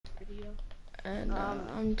and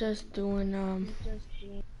I'm just doing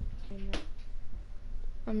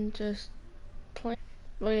I'm just playing.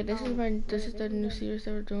 Wait, this is the new series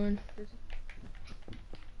that we're doing.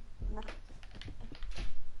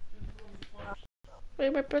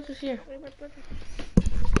 Wait, my brother's here. My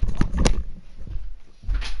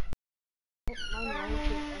noise is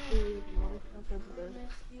actually noise because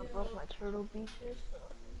above my turtle beaches, so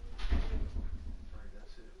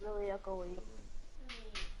really echoey.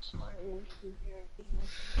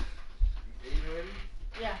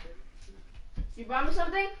 Yeah. You brought me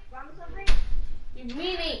something? You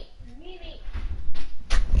meanie.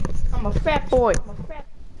 I'm a fat boy.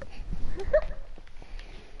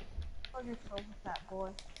 Oh, you're so fat boy.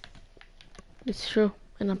 It's true,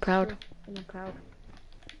 and I'm proud. Yeah,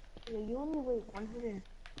 you only weigh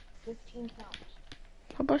 115 pounds.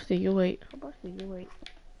 How much do you weigh?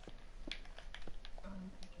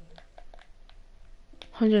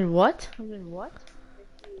 100 what?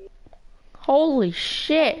 Holy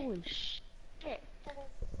shit.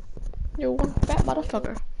 You're one fat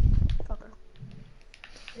motherfucker.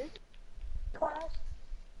 This class,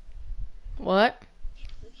 What?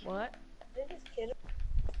 this kid,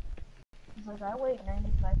 like I weigh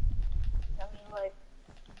 95. I mean, like,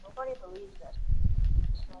 nobody believes that.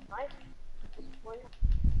 So my is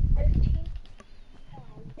 115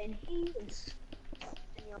 pounds, and he is,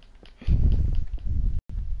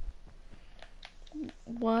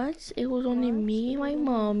 What? It was only me, my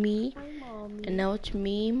mommy, and now it's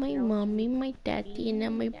me, my mommy, my daddy, and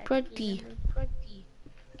then my brother.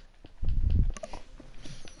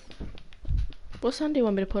 What song do you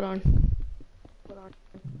want me to put on?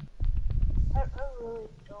 I really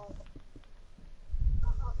don't.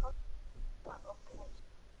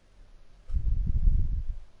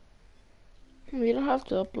 You don't have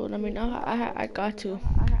to upload. I mean, I got to.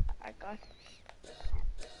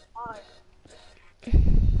 Why?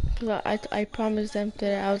 Cause I promised them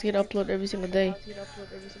that I was gonna upload every single day. I didn't, well,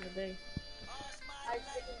 I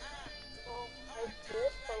did,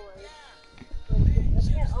 but if I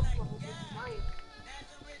can't upload,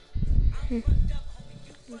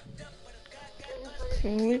 it's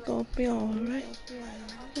fine. We gon' be alright.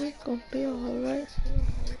 We gon' be alright.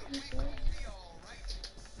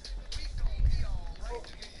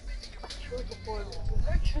 True supporters. If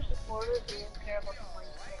they're true supporters, they don't care about the money.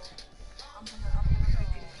 So I'm gonna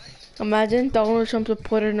freaking. Imagine Donald Trump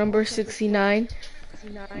supporter number 69.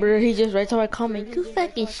 Where he just writes on my comment, "You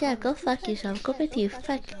fucking shit, go fuck yourself, go back to your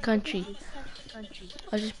fucking country."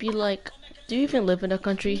 I'll just be like, "Do you even live in a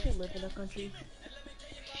country?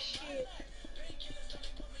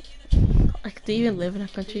 Like, do you even live in a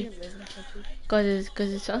country? Cause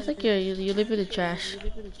it sounds like you live in the trash."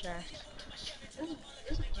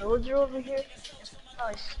 This villager over here is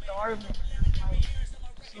probably starving.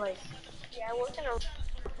 It's like, yeah, I work in a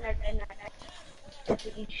and I get to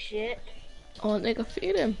eat shit. Oh, nigga,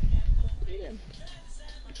 feed him.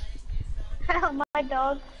 My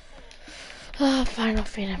dog. Ah, fine, I'll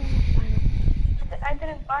feed him. I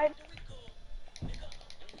didn't buy it.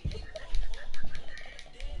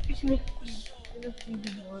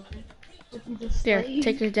 There,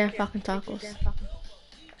 take your damn fucking tacos.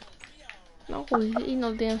 No, he's eating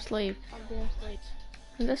no damn slave.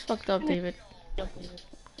 And that's fucked up, David.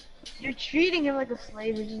 You're treating him like a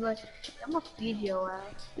slave. You're just like, I'm gonna feed your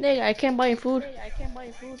ass. Nigga, I can't buy you food.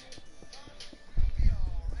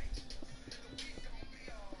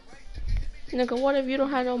 Nigga, what if you don't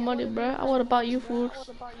have no money, bruh? I would've bought you food.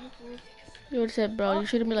 You would've said, bro, you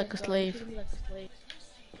treated me like a slave.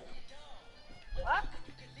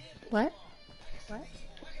 What?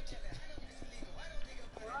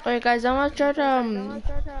 Alright, guys, I'm gonna try to,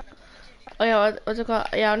 oh yeah, what's it called?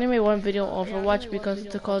 Yeah, I only made one video on Overwatch because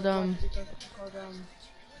it's called, cause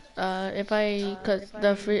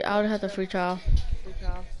the free, I would have the free trial.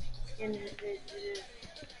 And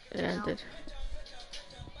It ended.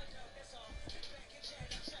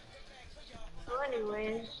 so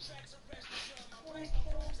anyways.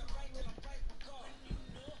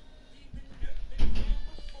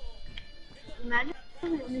 Imagine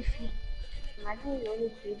we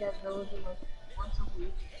only feed that villager like once a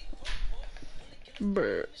week.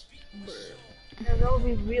 Brr. And that would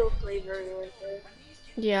be real slavery right there.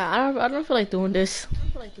 Yeah, I don't feel like doing this.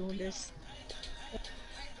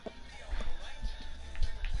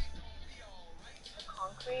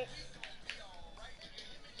 Concrete.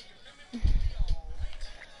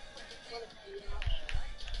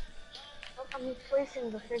 Look, I'm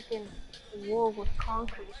replacing the freaking wall with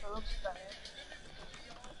concrete, so it looks better.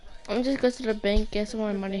 I'm just going to the bank, get some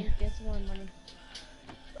more money.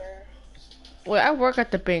 Where? Wait, I work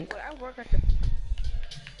at the bank.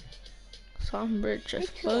 So I'm rich Me as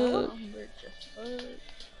too. fuck.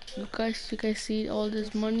 You guys see all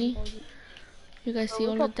this money? You guys Bro, see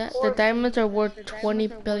look all how of that? The poor he diamonds is. are worth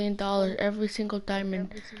 $20 billion. Every single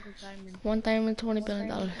diamond. One diamond, $20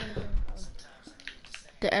 billion.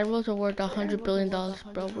 The emeralds are worth $100 billion,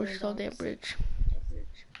 bro. We're so damn rich.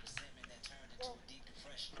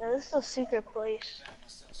 Yeah, this is a secret place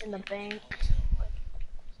in the bank.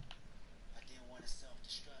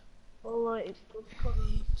 Oh, like,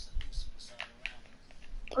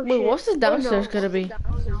 oh Wait, shit. what's this Oh downstairs no. gonna be?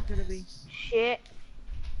 Oh no. Shit.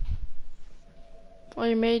 Oh,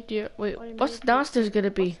 you made your. Wait, what's downstairs gonna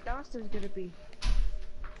be? Downstairs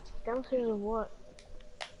of what?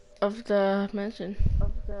 Of the mansion.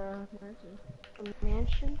 A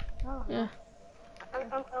mansion? I don't Yeah.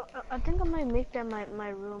 know. I think I might make that my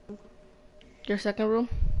room. Your second room?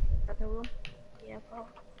 Yeah,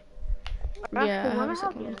 probably. Yeah, Actually, I have a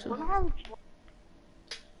second room too. when I have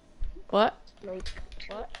What? like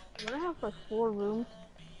when I have like 4 rooms,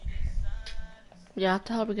 Yeah, how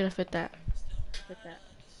the hell are we gonna fit that?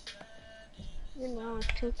 you know,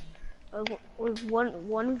 two, with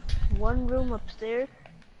one room upstairs,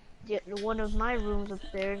 one of my rooms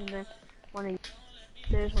upstairs, and then one of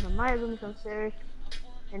upstairs, one of my rooms upstairs,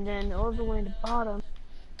 and then all the way in the bottom.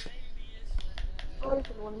 Oh,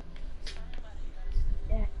 one.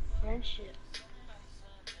 Yeah, that shit.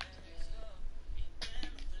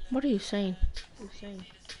 What are you saying?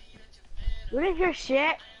 You didn't hear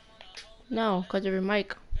shit. No, cause of your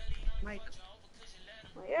mic. Well,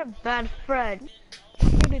 you're a bad friend. You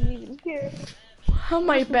didn't even hear. How am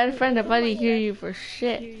I a bad friend if I didn't hear you for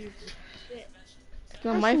shit? It's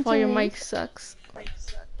not my Listen fault to your me. mic sucks.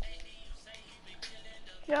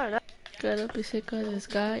 Yeah, Get up and sick of this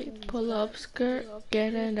guy. Pull up skirt.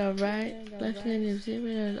 Get in the right. Left hand is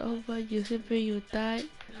zipping and over. You zip it, you die.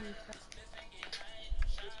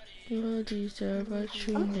 You deserve a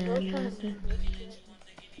tree. I'm still trying to.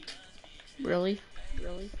 Really?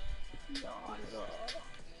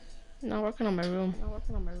 Not working on my room.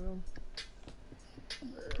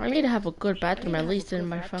 I need to have a good bathroom at least in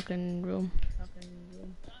my fucking room.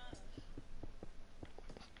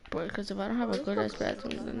 But because if I don't have a good ass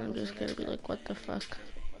bathroom, then I'm just gonna be like, what the fuck?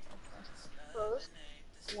 Bro, this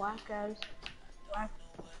whack ass whack.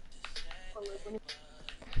 But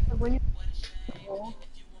like when you wall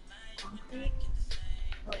concrete,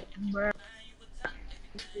 like bruh,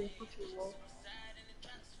 you put your wall.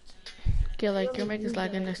 Okay, like your mic is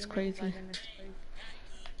lagging, that's crazy.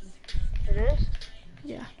 It is.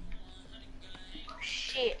 Yeah. Oh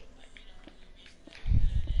shit.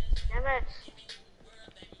 Damn it.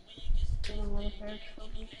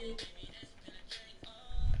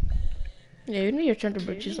 Yeah, you know your trying to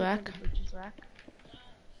bridges lack.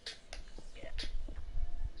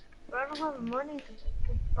 But I don't have money to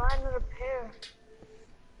buy another pair.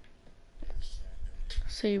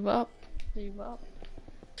 Save up.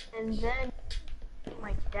 And then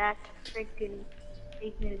my dad freaking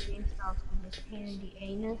take me to GameStop with his pain in the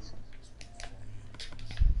anus.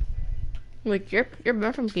 Wait, you're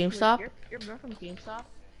back from GameStop?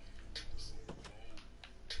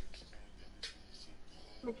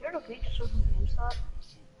 Material features from GameStop.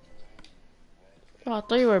 Oh, I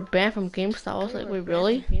thought you were banned from GameStop. I was like, wait,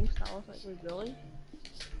 really?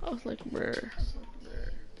 I was like, brr.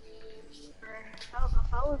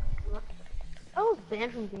 If I was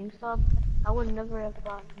banned from GameStop, I would never have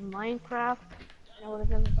bought Minecraft, and I would have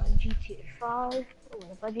never bought GTA 5. I would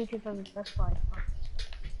have bought GTA 5 is Best Buy.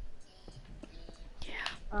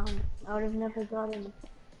 Yeah. I would have never gotten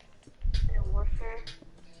Warfare.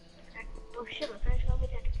 Oh shit, my parents got me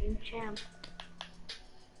that Game Champ.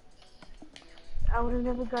 I would have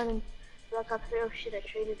never gotten Black Ops 3. Oh shit, I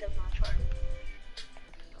traded them on Uncharted.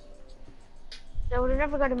 I would have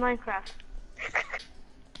never gotten Minecraft.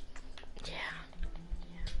 Yeah.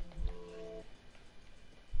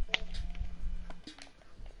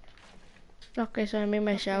 Okay, so I made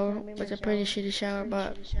my shower. It's a pretty shitty shower,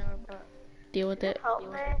 but deal with it.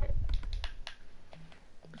 Help me.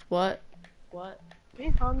 What? Can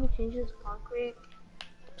you help me change this concrete?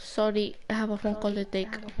 Sorry, I have a phone call to take.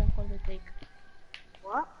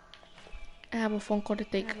 What? I have a phone call to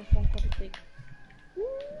take.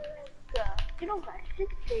 You don't got shit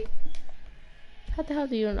to take. How the hell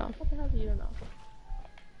do you know?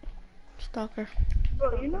 Stalker.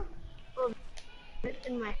 Bro, you know? Bro,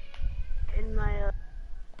 in my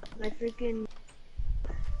freaking.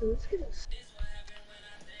 Let's get this.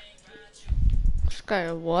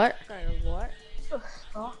 Sky, what? A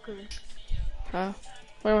stalker. Huh?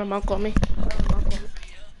 What did my mom call me?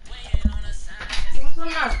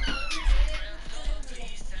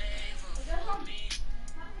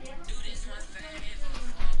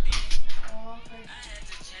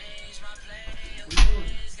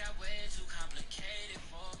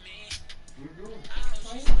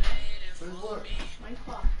 What?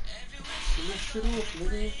 Minecraft. Turn that shit off,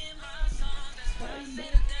 nigga.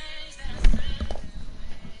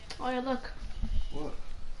 Oh yeah, look. What?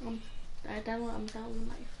 I'm downloading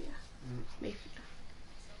Mayfair. Mayfair.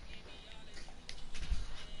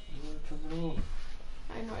 You wanna turn it off?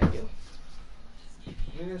 I know I do.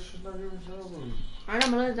 Nigga, that shit's not even downloaded. I know,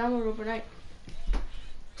 I'm gonna let it download overnight.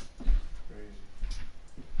 Crazy.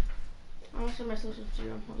 I'm gonna send my social to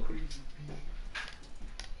you. I'm hungry. Crazy.